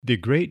The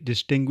great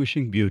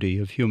distinguishing beauty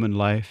of human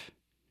life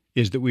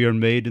is that we are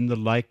made in the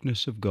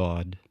likeness of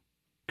God,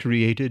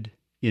 created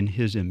in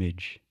His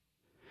image.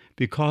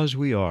 Because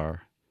we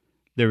are,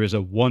 there is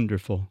a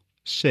wonderful,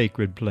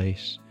 sacred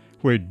place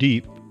where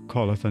deep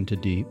calleth unto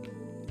deep.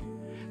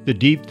 The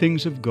deep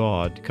things of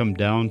God come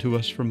down to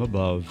us from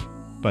above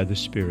by the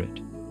Spirit,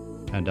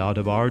 and out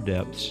of our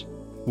depths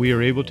we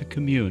are able to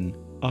commune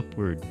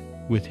upward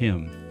with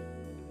Him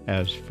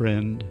as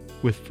friend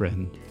with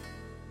friend.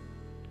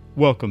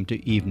 Welcome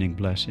to Evening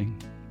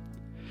Blessing.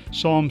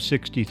 Psalm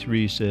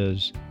 63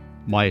 says,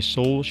 "My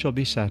soul shall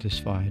be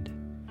satisfied,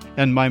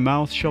 and my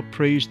mouth shall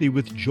praise Thee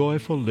with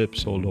joyful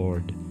lips, O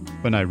Lord,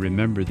 when I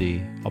remember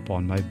Thee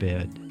upon my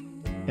bed,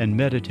 and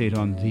meditate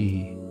on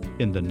Thee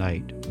in the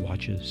night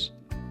watches."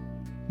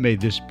 May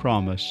this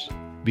promise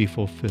be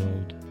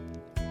fulfilled.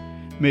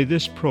 May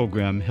this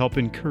program help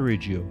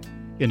encourage you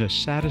in a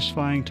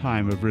satisfying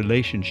time of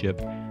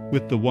relationship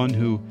with the one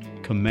who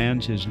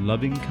commands His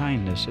loving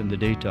kindness in the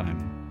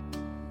daytime,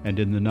 and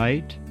in the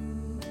night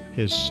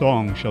His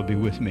song shall be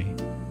with me,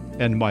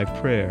 and my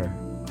prayer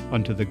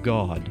unto the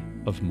God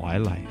of my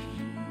life.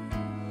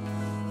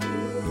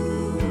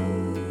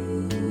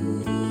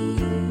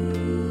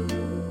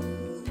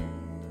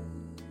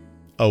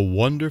 A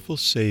wonderful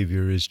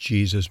Savior is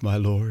Jesus my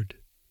Lord,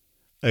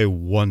 a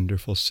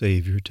wonderful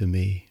Savior to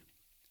me.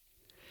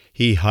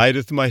 He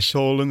hideth my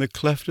soul in the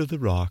cleft of the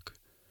rock,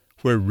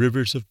 where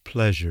rivers of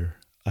pleasure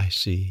I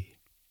see.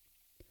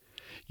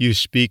 You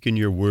speak in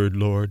your word,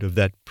 Lord, of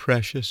that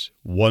precious,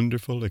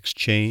 wonderful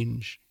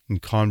exchange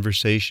and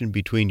conversation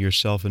between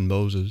yourself and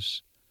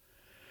Moses.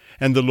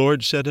 And the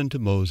Lord said unto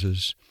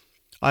Moses,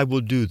 I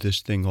will do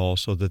this thing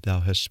also that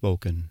thou hast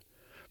spoken,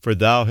 for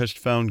thou hast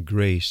found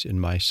grace in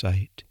my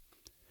sight,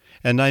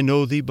 and I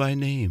know thee by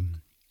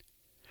name.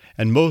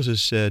 And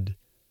Moses said,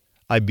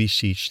 I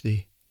beseech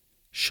thee,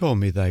 show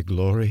me thy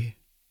glory.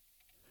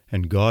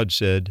 And God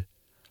said,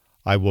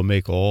 I will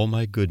make all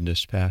my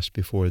goodness pass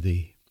before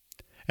thee,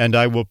 and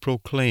I will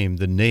proclaim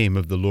the name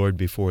of the Lord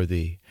before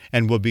thee,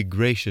 and will be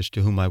gracious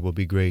to whom I will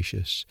be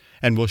gracious,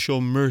 and will show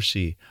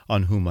mercy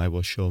on whom I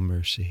will show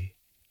mercy.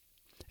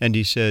 And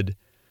he said,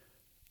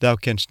 Thou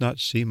canst not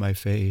see my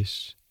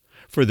face,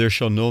 for there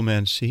shall no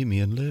man see me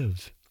and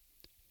live.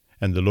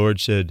 And the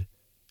Lord said,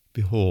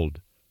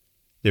 Behold,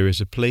 there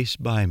is a place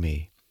by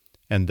me,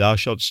 and thou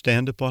shalt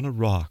stand upon a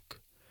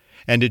rock.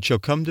 And it shall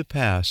come to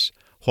pass,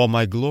 while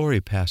my glory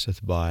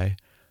passeth by,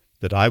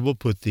 that I will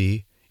put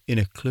thee in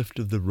a cleft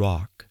of the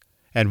rock,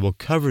 and will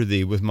cover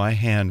thee with my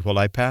hand while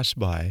I pass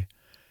by.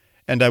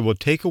 And I will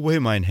take away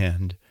mine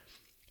hand,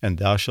 and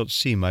thou shalt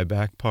see my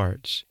back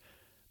parts,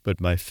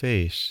 but my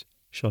face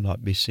shall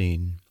not be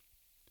seen.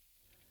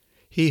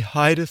 He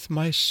hideth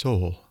my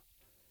soul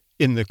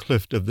in the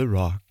cleft of the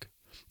rock,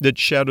 that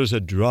shadows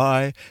a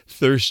dry,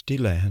 thirsty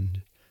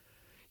land.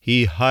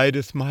 He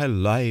hideth my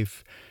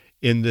life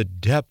in the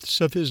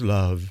depths of His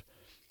love,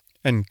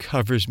 and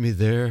covers me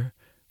there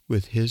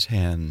with His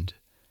hand,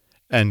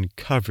 and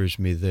covers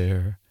me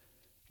there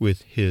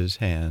with His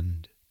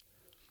hand.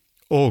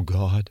 O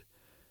God,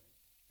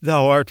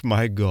 Thou art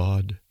my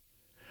God.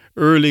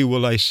 Early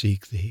will I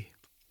seek Thee.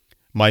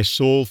 My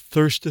soul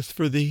thirsteth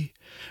for Thee,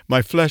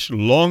 my flesh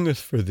longeth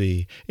for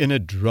Thee, in a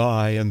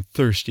dry and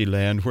thirsty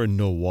land where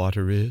no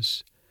water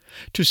is,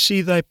 to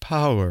see Thy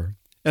power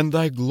and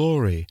Thy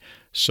glory,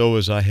 so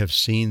as I have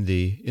seen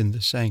Thee in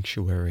the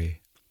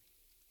sanctuary.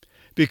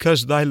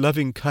 Because Thy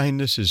loving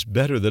kindness is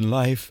better than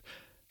life,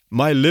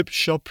 my lips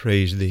shall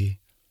praise Thee.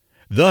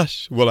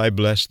 Thus will I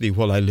bless Thee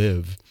while I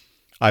live.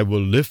 I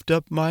will lift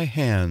up my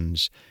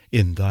hands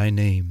in Thy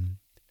name.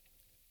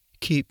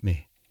 Keep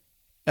me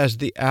as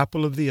the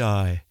apple of the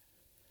eye.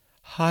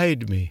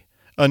 Hide me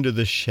under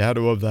the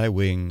shadow of Thy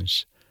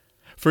wings.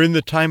 For in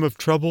the time of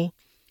trouble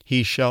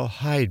He shall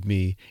hide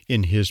me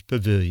in His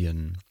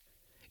pavilion.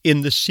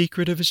 In the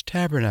secret of His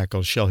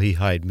tabernacle shall He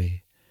hide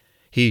me.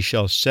 He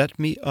shall set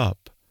me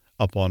up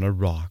upon a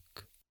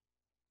rock.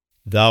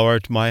 Thou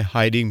art my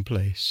hiding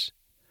place.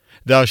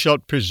 Thou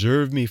shalt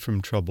preserve me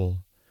from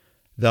trouble.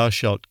 Thou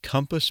shalt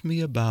compass me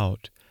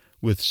about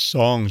with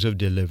songs of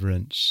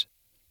deliverance.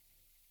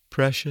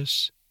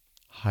 Precious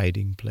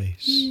hiding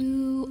place.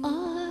 You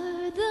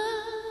are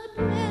the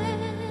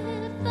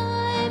breath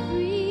I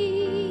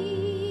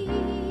breathe.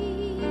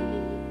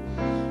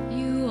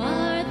 You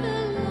are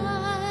the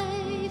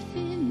life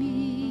in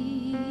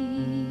me.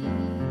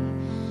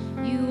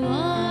 You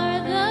are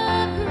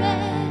the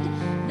bread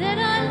that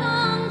I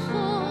long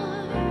for.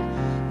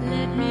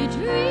 Let me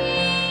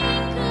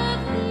drink of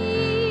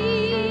Thee.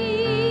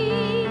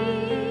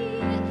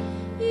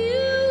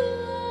 You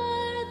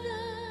are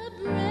the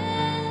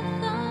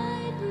breath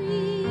I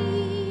breathe.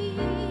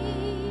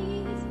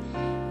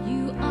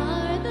 You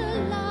are the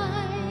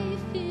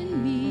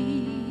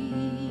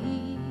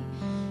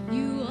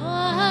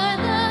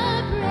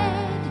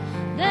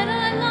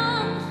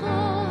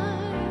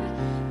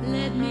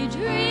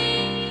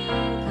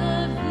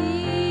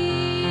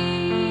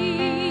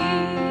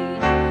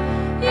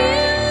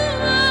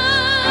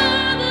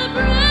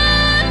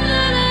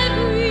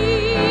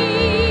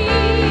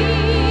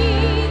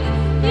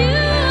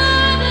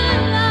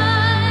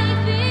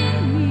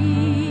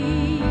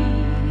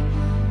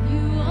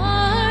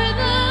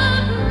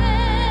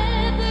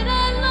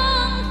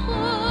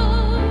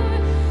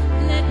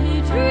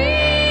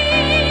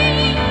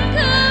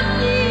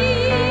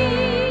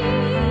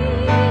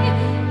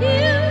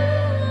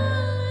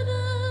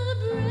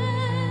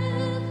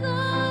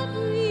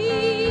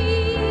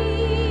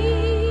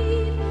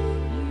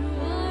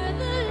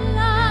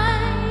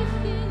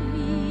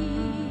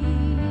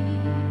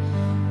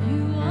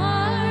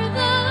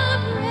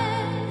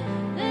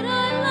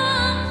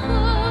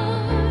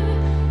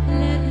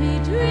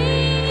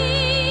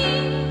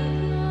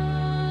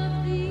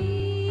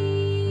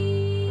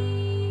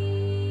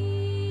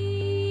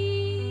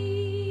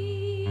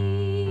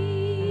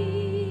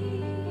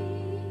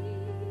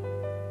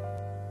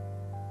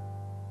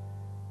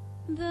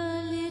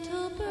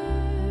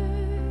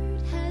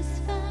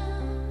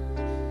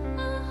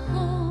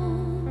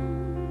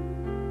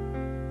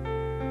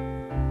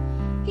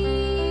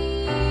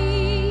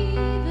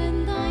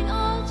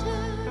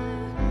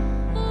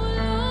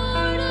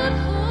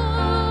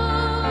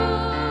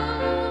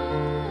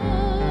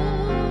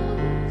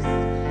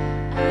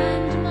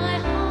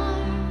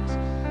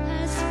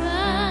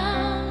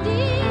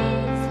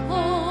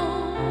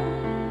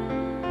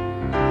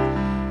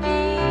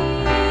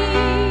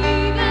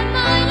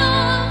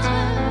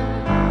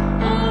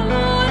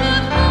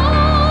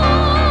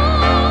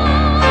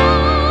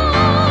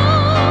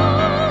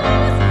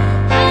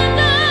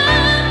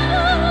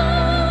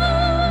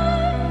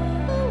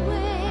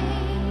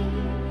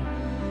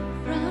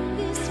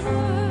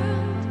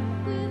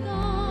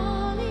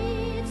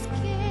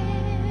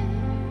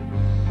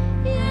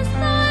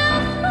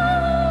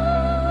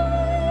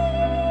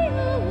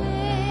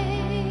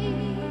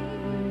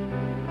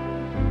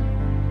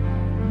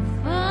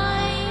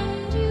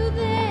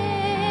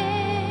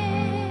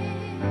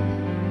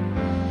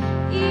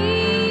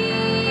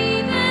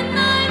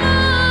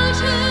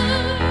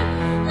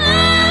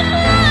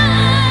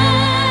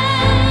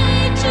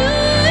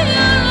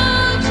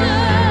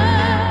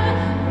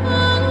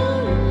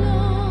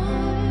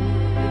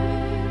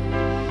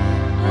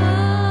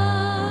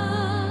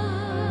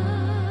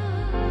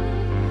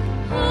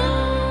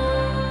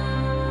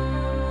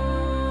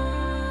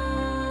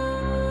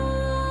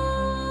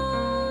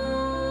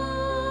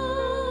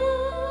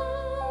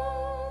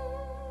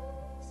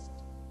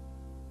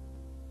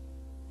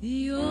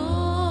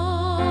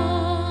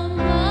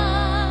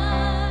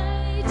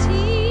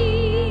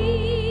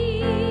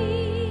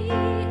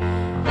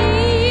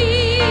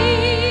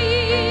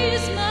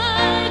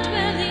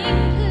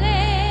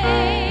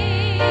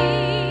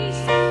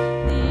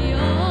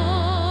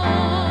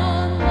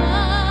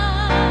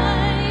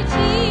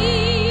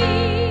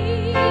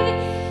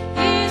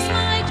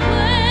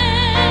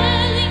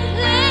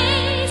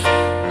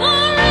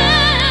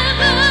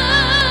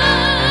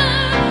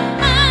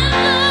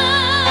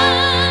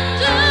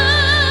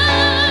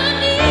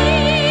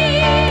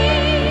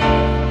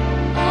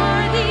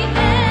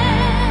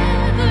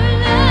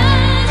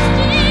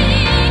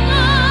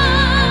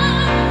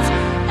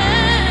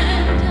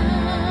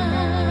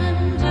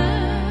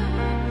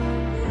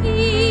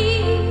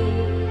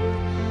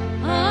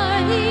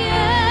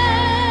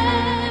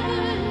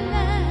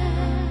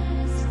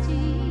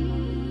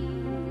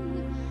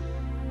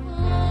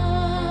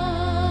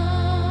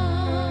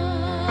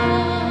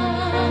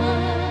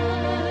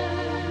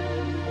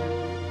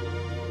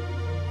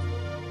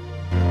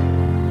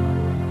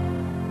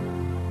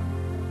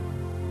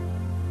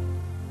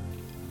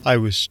I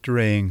was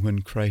straying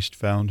when Christ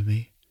found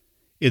me,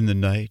 in the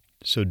night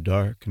so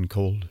dark and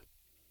cold.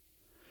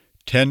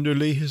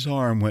 Tenderly his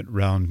arm went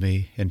round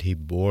me, and he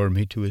bore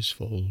me to his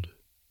fold.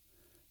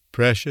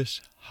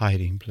 Precious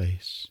hiding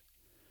place,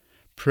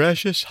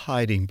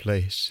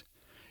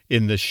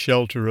 in the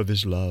shelter of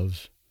his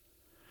love.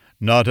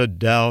 Not a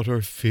doubt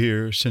or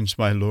fear, since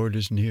my Lord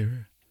is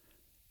near,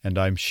 and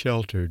I'm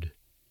sheltered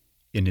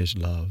in his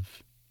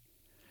love.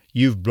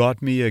 You've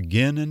brought me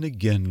again and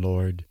again,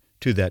 Lord,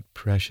 to that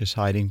precious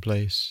hiding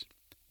place.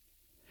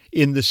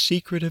 In the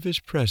secret of his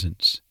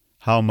presence,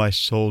 how my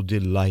soul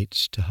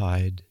delights to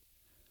hide.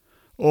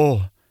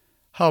 Oh,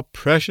 how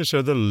precious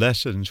are the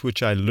lessons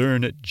which I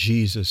learn at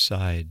Jesus'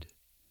 side.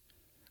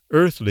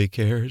 Earthly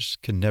cares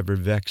can never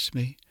vex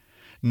me,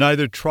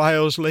 neither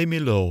trials lay me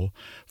low,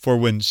 for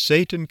when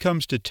Satan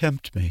comes to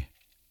tempt me,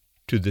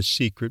 to the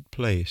secret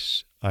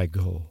place I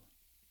go.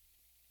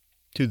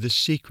 To the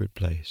secret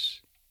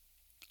place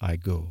I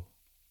go.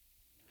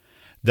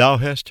 Thou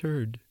hast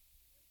heard,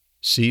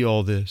 see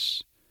all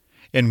this,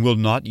 and will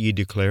not ye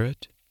declare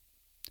it?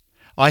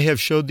 I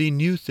have showed thee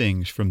new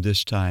things from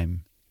this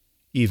time,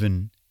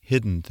 even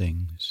hidden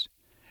things,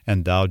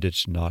 and thou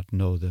didst not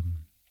know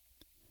them.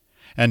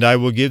 And I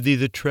will give thee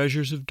the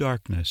treasures of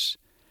darkness,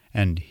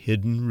 and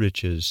hidden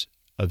riches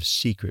of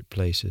secret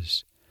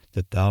places,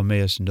 that thou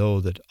mayest know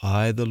that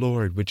I, the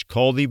Lord, which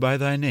call thee by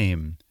thy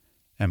name,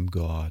 am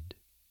God.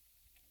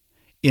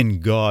 In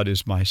God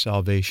is my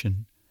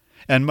salvation,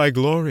 and my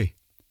glory,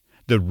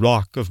 the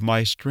rock of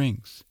my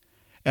strength,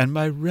 and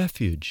my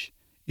refuge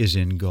is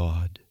in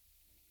God.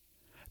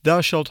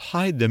 Thou shalt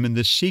hide them in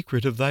the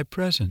secret of thy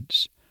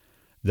presence.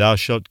 Thou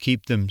shalt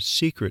keep them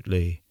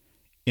secretly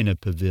in a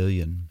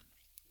pavilion.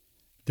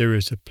 There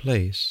is a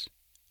place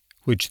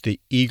which the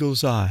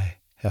eagle's eye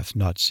hath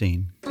not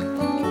seen.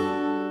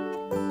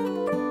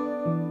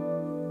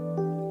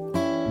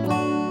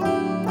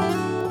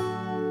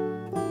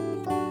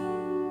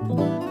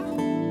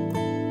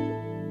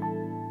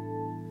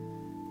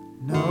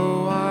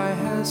 No eye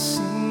has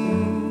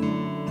seen,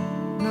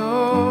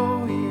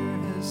 no ear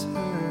has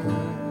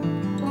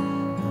heard,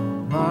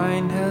 no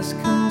mind has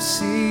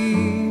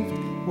conceived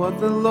what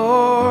the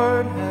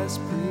Lord has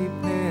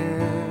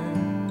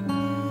prepared.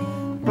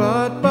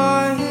 But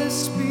by his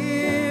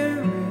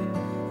Spirit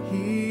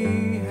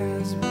he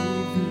has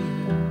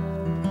revealed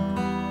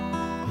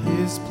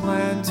his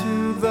plan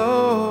to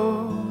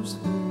those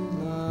who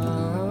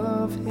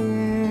love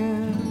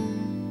him.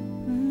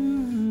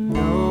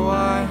 No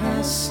eye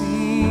has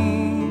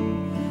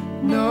seen,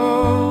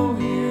 no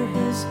ear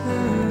has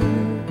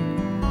heard,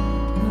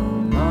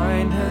 no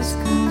mind has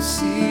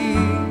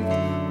conceived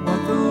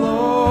what the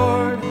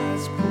Lord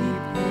has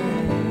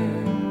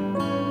prepared.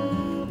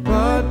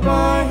 But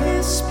by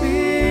his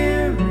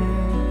Spirit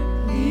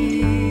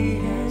he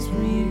has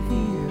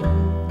revealed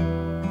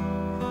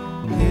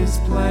his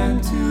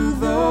plan to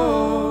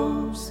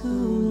those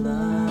who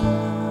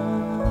love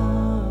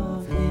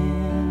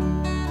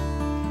him.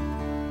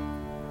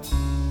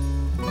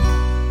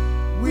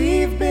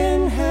 We've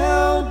been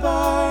held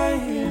by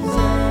his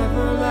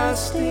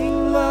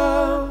everlasting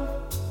love,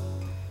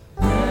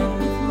 led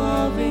with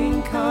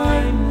loving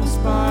kindness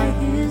by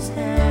his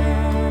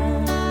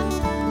hand.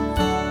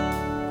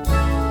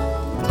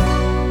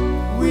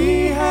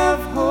 We have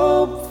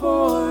hope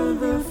for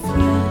the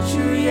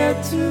future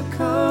yet to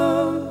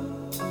come.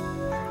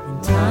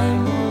 In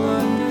time we'll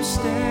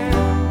understand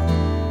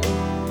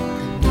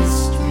the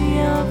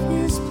mystery of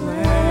his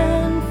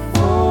plan.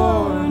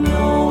 For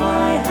no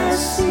eye has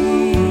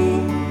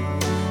seen,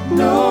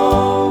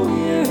 no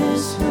ear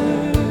has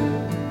heard,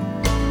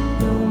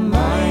 no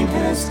mind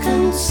has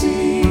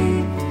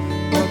conceived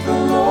what the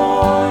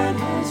Lord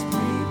has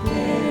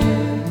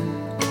prepared.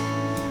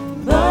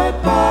 But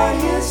by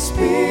his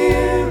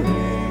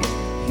Spirit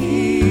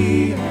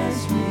he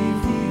has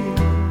revealed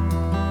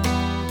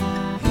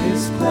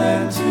his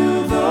plan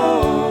to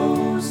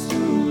those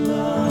who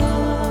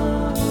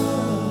love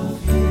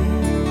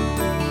him.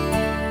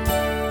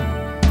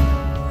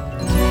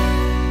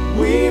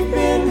 We've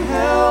been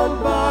held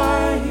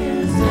by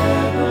his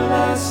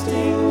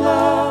everlasting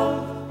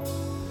love,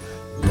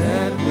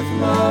 led with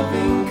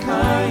loving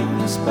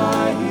kindness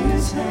by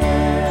his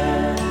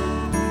hand.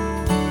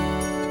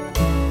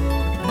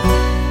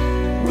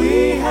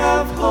 We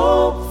have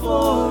hope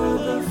for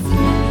the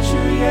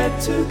future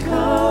yet to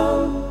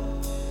come.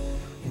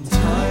 In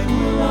time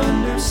we'll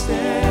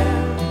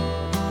understand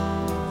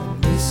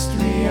the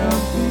mystery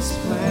of his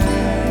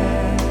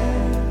plan,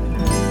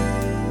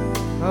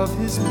 of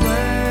his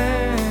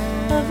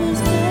plan, of his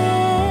plan.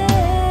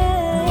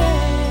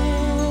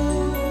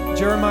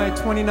 Jeremiah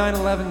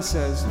 29:11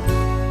 says,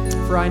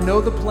 "For I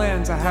know the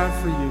plans I have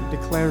for you,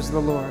 declares the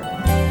Lord.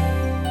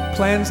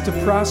 Plans to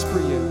prosper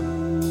you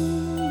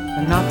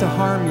and not to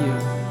harm you.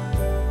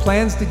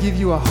 Plans to give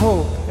you a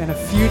hope and a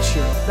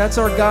future." That's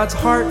our God's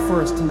heart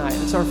for us tonight.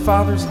 It's our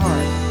Father's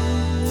heart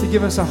to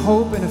give us a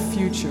hope and a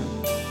future.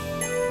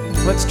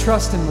 Let's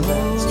trust him with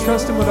that. Let's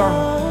trust him with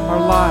our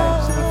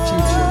lives and our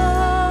future.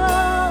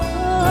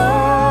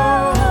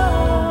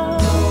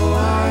 No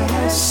eye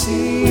has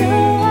seen,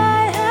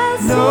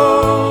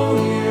 No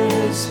ear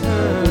has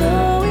heard,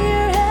 no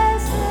ear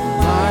has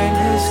mind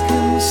has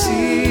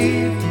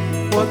conceived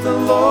what the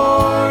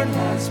Lord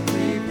has He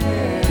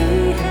prepared.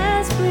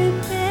 has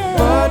prepared.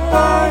 But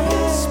by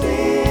His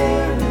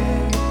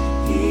Spirit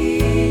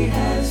He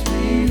has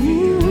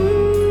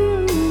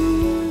revealed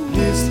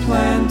His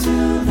plan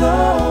to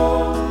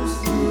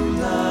those who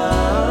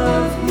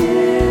love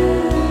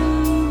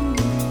Him.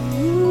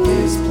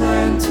 His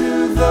plan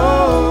to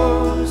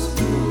those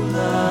who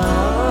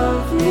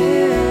love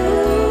Him.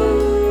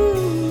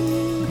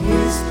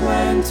 His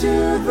plan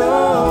to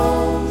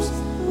those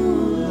who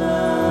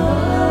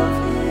love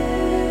Him.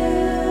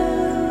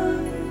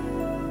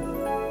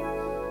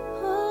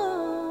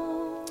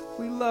 Oh.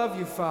 We love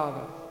you,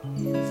 Father.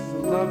 We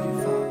love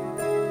you, Father.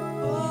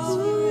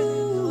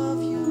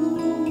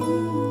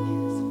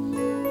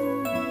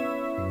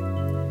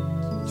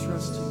 We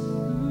trust you.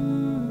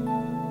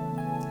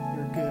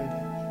 You're good.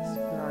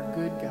 You're our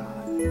good God.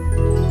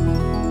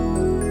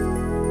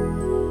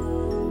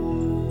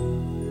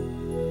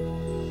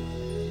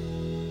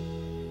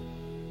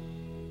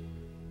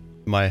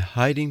 My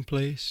hiding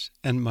place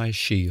and my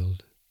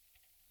shield,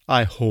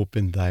 I hope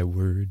in thy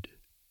word.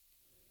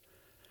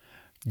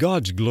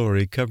 God's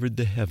glory covered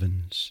the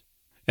heavens,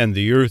 and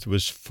the earth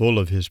was full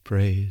of his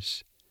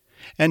praise,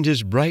 and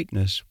his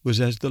brightness was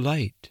as the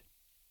light.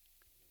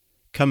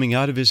 Coming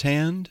out of his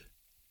hand,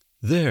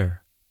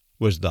 there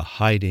was the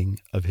hiding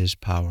of his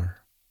power.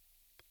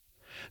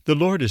 The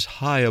Lord is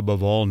high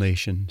above all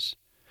nations,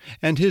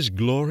 and his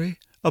glory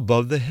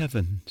above the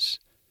heavens.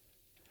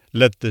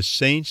 Let the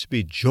saints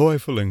be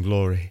joyful in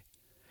glory.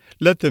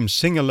 Let them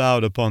sing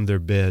aloud upon their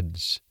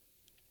beds.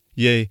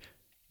 Yea,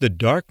 the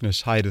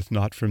darkness hideth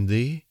not from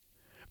thee,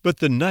 but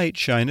the night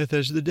shineth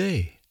as the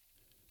day.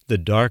 The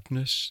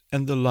darkness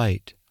and the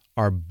light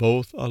are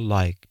both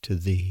alike to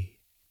thee.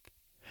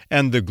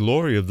 And the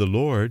glory of the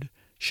Lord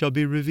shall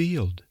be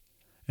revealed,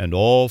 and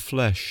all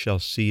flesh shall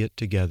see it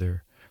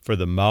together, for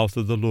the mouth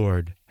of the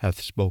Lord hath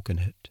spoken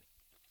it.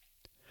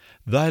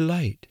 Thy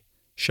light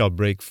shall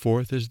break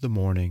forth as the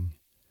morning,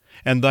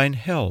 and thine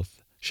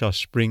health shall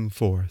spring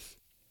forth,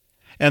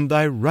 and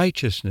thy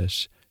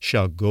righteousness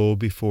shall go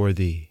before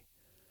thee.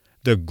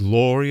 The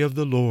glory of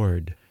the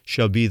Lord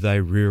shall be thy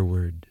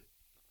rearward.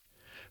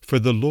 For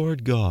the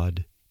Lord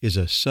God is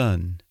a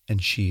sun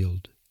and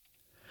shield.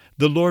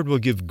 The Lord will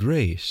give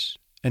grace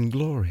and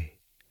glory.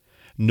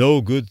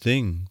 No good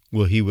thing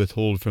will he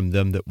withhold from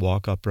them that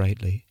walk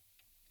uprightly.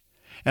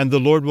 And the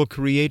Lord will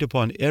create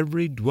upon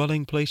every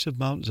dwelling place of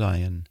Mount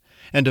Zion,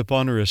 and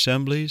upon her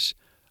assemblies,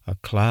 a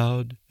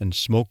cloud and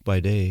smoke by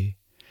day,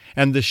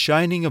 and the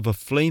shining of a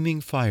flaming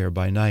fire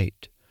by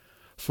night.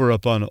 For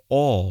upon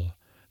all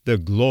the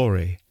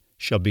glory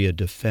shall be a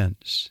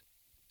defense.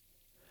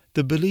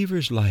 The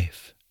believer's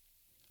life,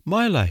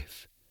 my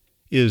life,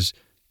 is,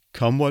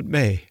 come what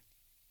may,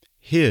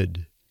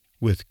 hid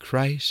with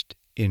Christ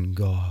in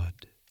God.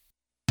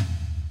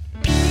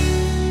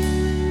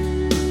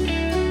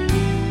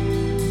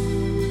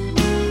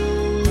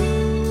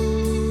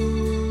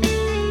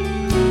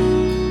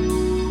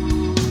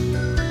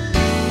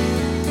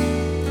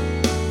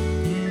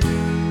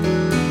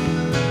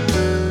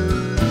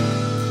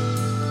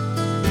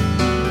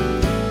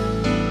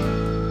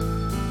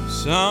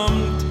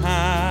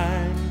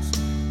 Sometimes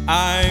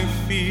I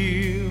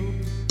feel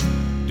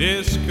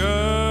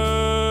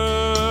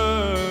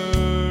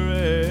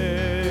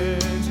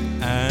discouraged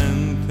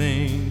and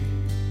think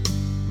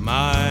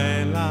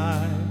my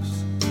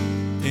life's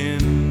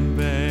in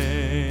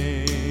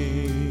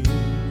vain.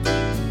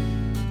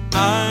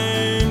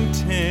 I'm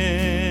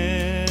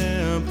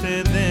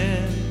tempted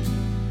then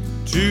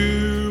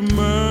to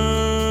murmur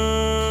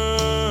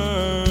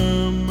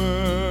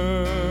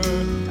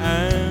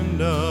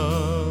and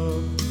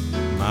of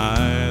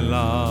my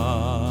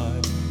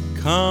lot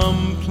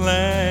complain.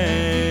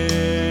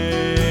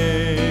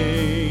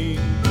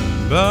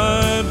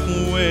 But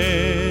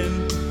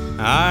when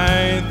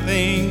I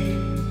think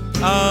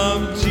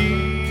of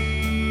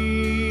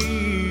Jesus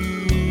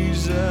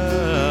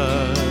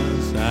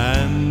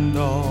and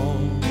all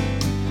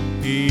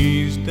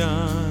he's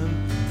done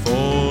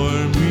for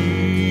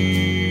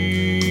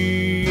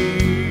me,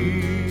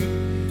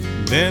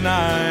 then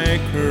I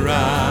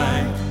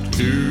cry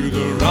to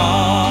the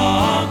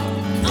Rock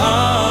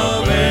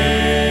of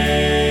Ages,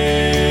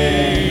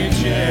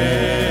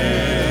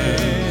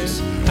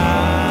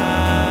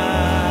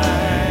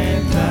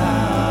 hide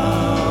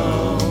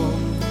thou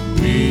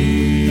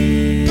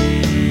me.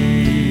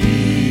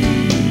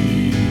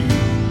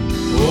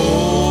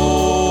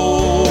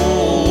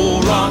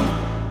 O Rock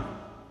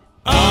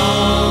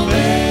of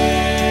Ages,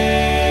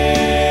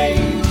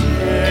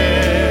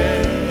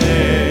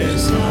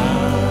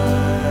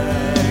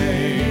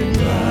 hide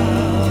thou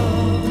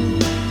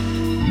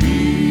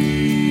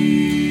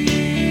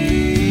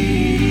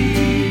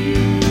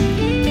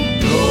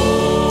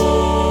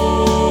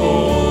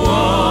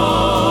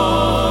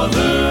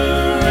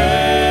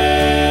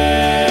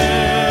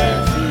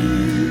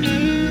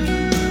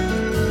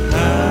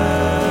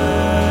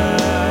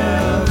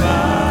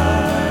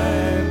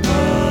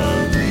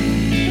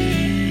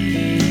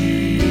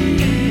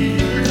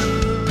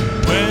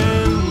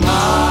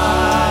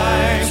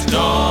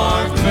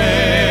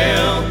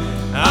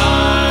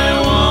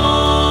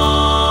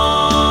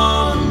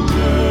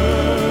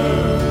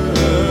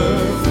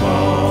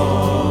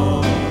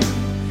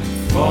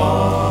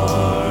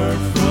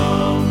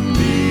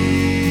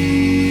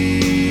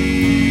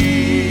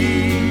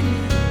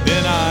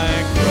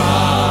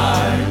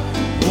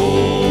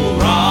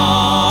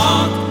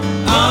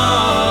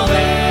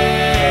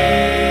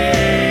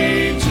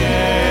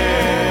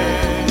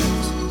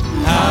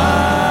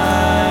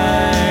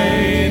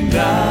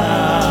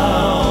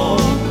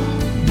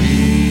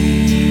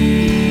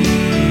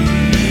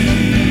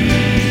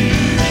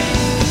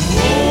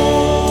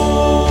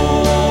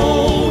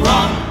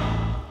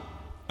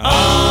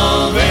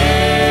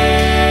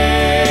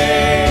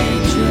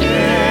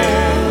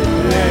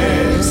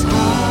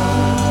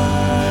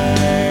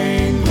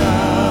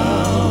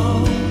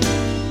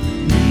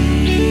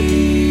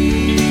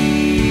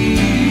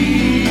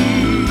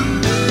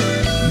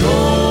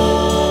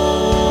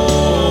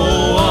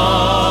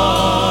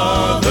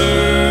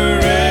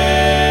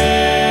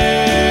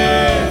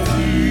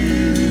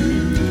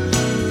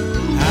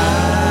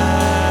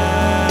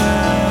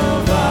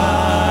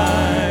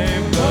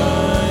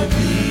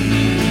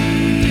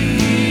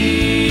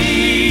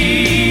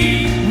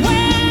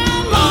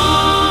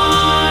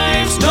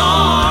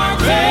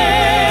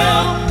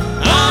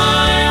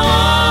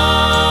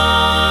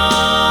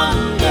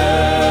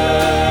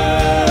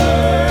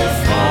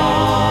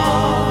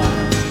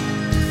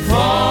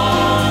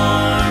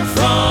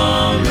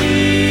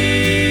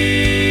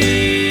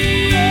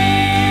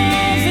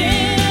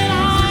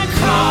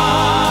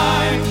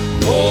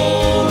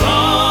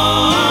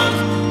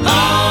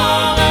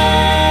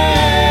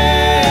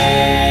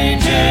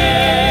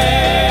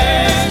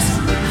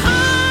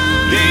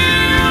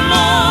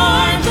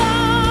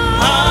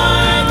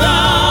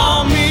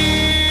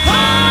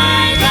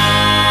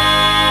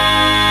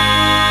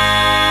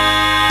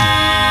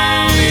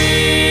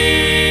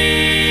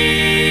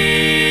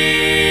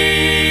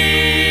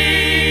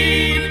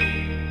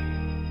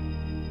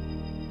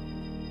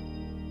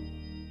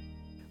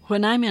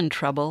When I'm in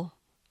trouble,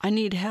 I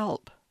need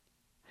help.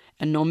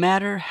 And no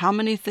matter how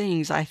many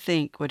things I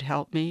think would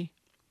help me,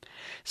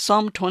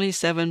 Psalm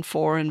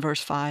 27:4 and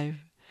verse 5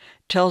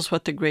 tells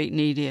what the great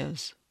need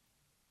is.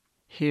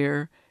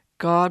 Here,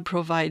 God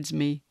provides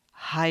me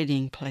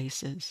hiding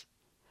places,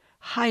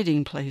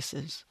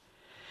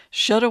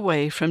 shut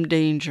away from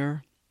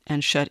danger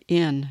and shut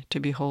in to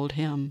behold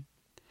Him.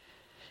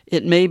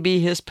 It may be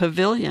His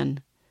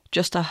pavilion,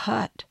 just a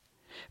hut,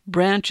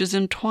 branches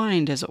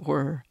entwined as it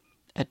were,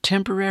 a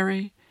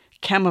temporary,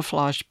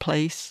 camouflaged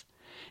place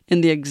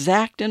in the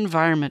exact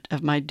environment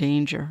of my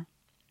danger.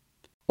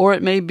 Or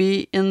it may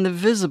be in the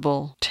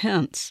visible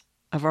tents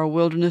of our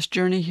wilderness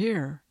journey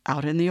here,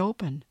 out in the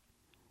open.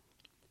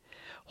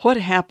 What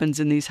happens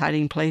in these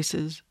hiding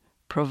places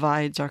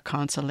provides our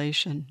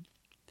consolation.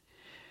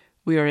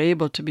 We are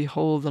able to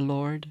behold the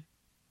Lord,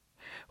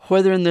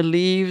 whether in the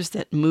leaves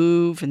that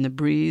move in the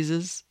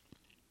breezes,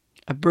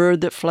 a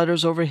bird that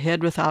flutters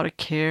overhead without a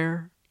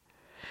care,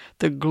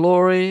 the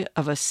glory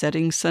of a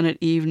setting sun at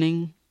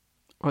evening,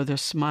 or the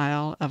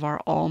smile of our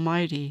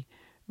almighty,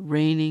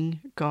 reigning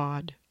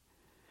God.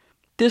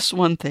 This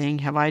one thing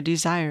have I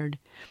desired,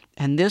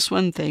 and this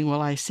one thing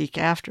will I seek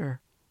after.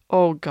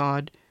 O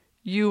God,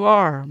 you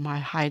are my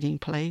hiding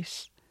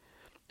place.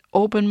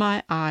 Open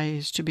my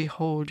eyes to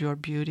behold your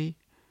beauty.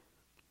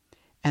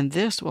 And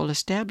this will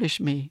establish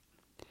me.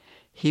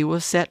 He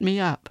will set me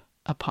up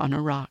upon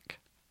a rock.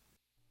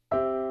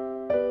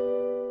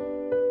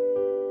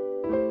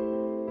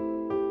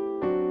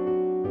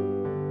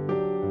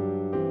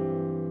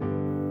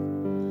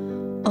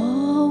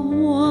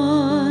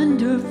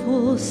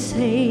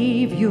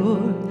 Savior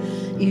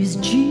is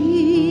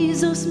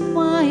Jesus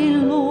my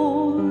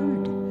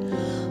Lord,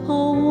 a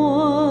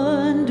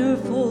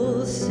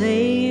wonderful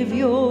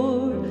Savior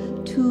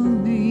to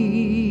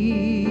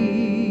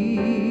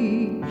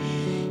me.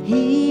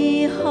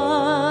 He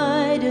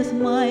hideth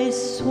my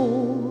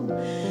soul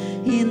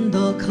in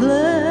the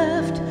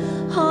cleft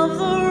of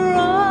the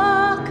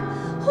rock,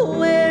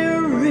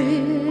 where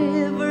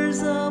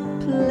rivers of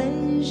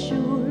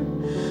pleasure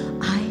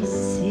I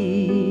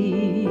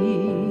see.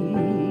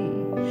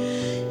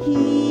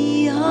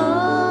 He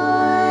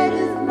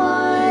hideth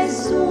my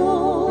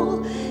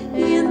soul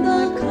in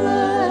the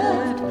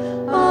cleft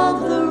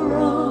of the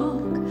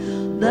rock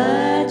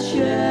that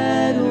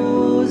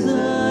shadows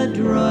a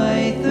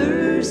dry,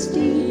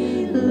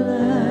 thirsty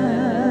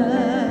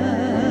land.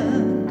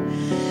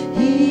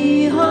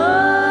 He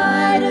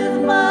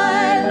hideth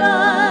my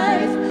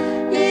life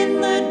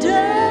in the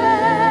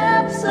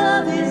depths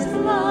of His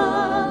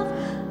love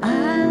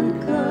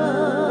and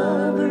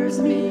covers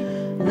me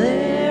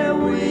there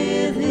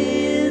with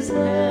His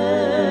hand,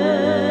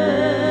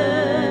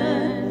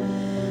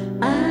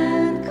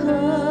 and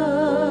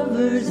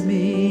covers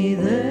me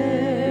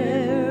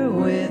there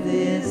with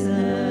His hand.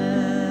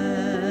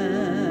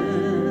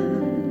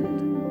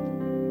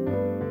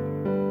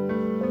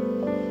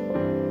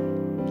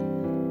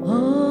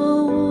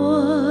 A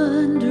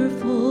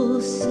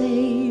wonderful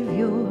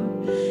Savior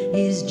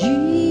is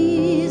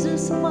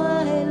Jesus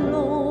my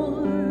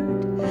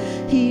Lord.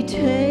 He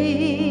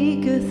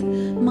taketh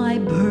my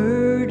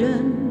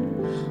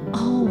burden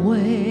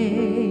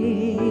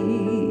away.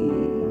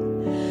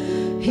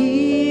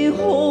 He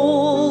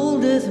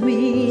holdeth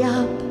me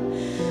up,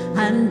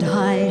 and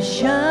I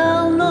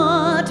shall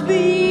not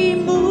be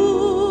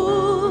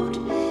moved.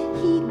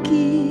 He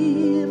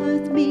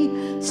giveth me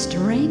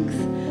strength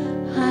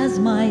as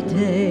my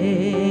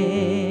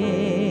day.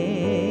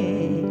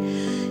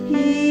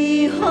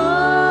 He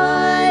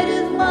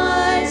hideth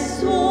my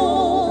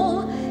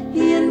soul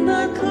in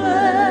the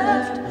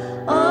cleft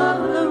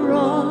of the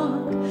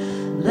rock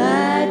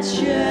that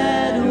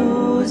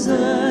shadows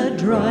a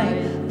dry,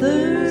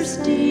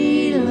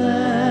 thirsty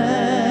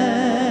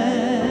land.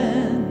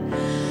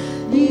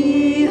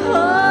 He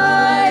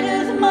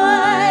hideth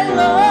my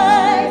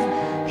life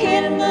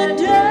in the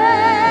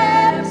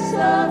depths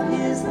of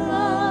His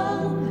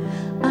love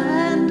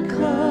and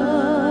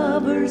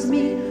covers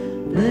me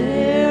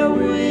there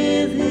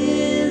with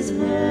His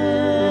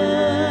hand,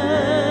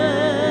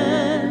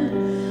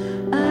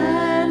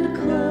 and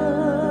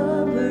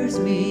covers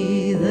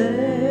me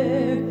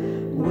there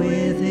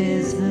with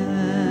His hand.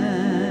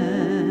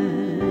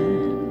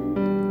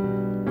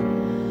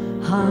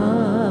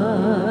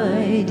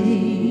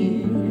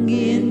 Hiding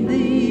in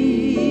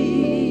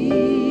Thee,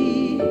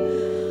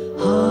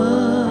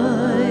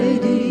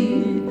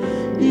 hiding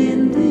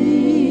in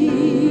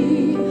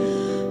Thee,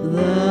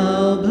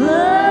 Thou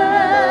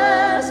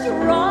blessed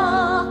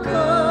Rock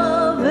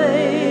of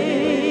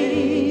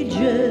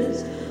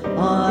Ages,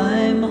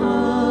 I'm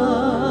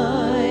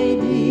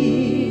hiding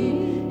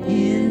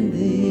in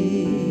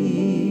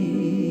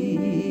Thee.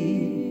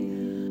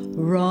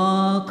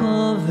 Rock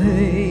of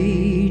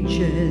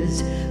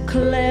Ages,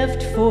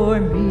 cleft for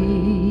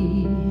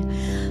me,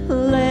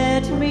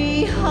 let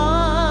me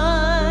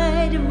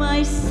hide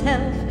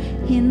myself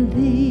in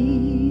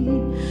Thee.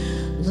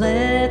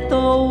 Let the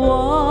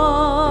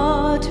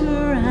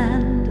water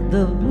and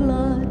the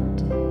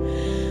blood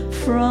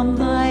from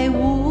Thy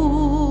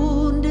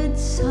wounded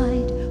side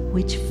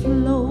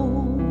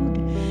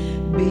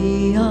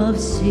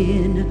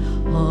sin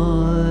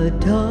a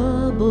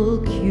double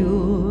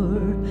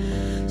cure.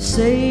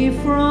 Save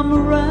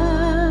from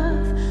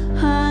wrath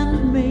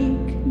and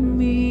make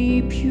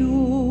me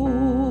pure.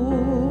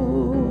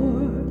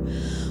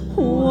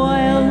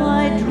 While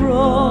I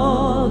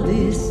draw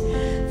this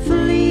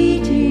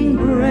fleeting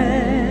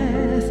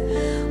breath,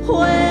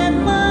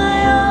 when my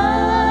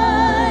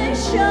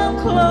eyes shall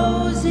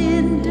close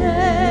in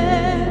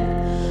death,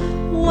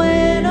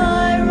 when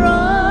I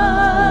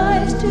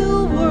rise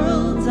to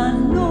worlds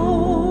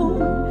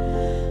unknown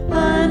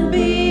and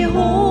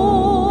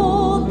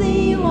behold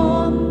thee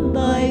on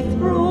thy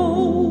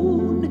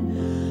throne,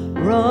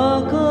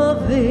 Rock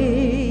of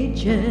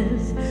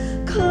Ages,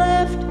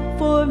 cleft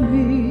for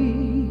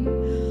me,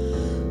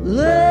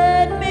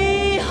 let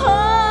me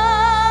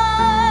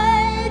hide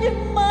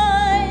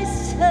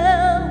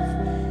myself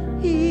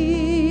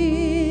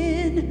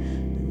in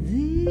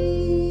thee.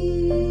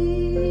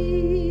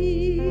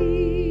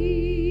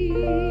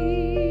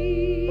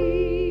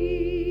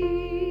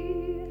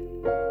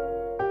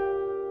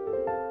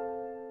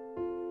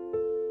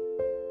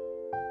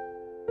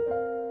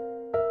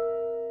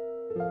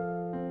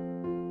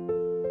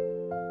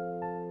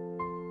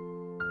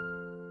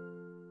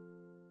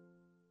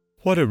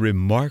 What a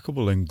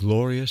remarkable and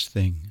glorious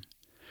thing,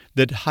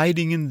 that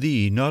hiding in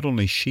Thee not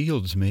only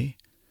shields me,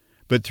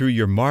 but through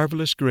your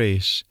marvelous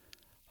grace,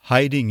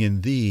 hiding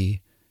in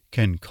Thee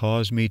can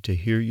cause me to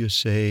hear you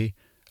say,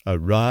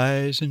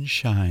 Arise and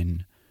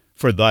shine,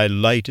 for thy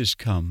light is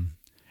come,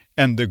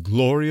 and the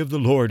glory of the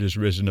Lord is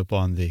risen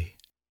upon thee.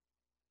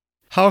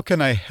 How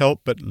can I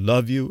help but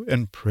love you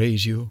and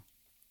praise you?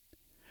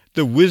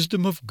 The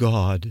wisdom of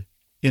God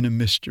in a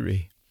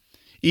mystery,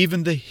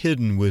 even the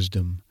hidden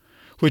wisdom,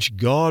 which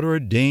God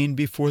ordained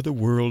before the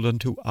world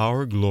unto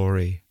our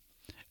glory.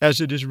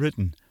 As it is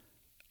written,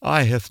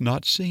 Eye hath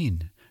not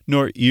seen,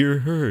 nor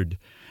ear heard,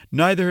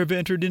 neither have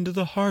entered into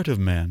the heart of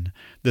man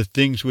the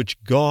things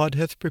which God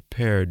hath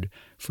prepared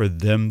for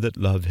them that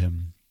love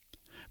him.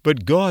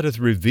 But God hath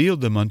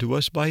revealed them unto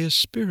us by his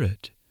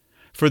Spirit.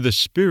 For the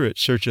Spirit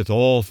searcheth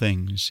all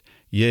things,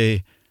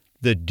 yea,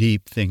 the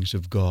deep things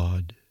of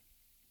God.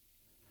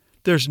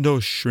 There's no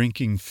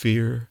shrinking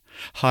fear,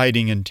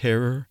 hiding in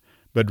terror,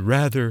 but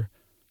rather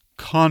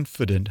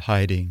confident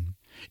hiding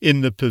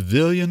in the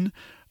pavilion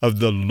of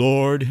the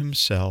Lord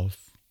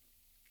himself.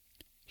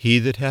 He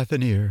that hath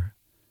an ear,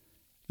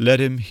 let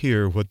him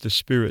hear what the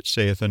Spirit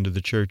saith unto the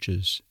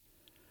churches.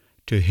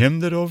 To him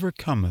that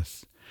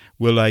overcometh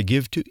will I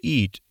give to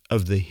eat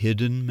of the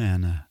hidden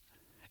manna,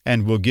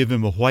 and will give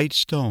him a white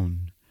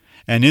stone,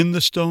 and in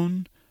the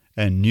stone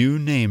a new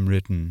name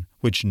written,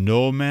 which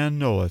no man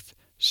knoweth,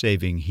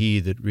 saving he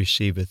that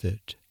receiveth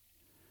it.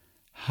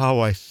 How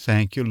I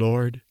thank you,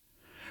 Lord,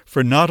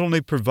 for not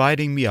only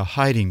providing me a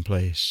hiding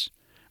place,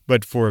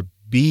 but for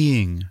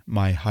being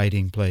my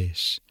hiding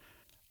place.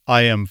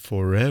 I am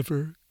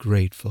forever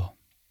grateful.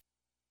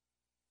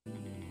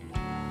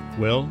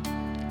 Well,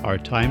 our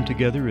time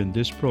together in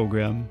this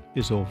program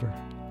is over.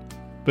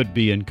 But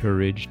be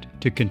encouraged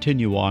to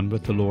continue on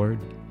with the Lord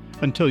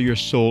until your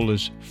soul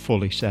is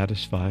fully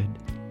satisfied.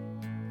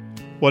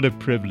 What a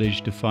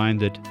privilege to find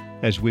that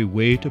as we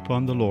wait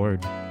upon the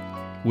Lord,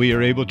 we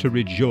are able to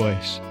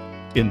rejoice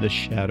in the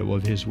shadow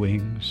of his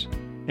wings,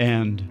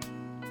 and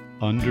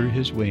under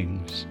his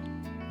wings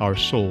our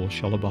soul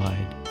shall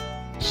abide,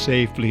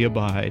 safely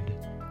abide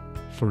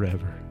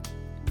forever.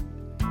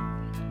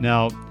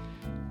 Now,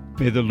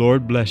 may the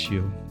Lord bless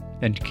you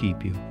and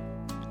keep you.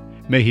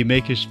 May he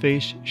make his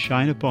face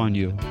shine upon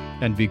you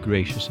and be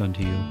gracious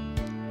unto you.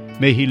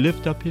 May he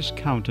lift up his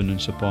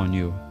countenance upon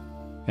you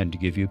and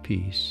give you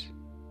peace.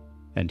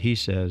 And he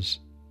says,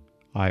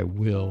 I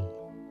will.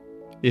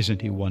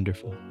 Isn't he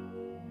wonderful?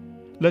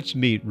 Let's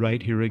meet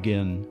right here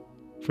again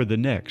for the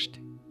next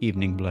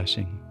evening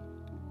blessing.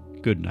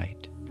 Good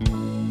night.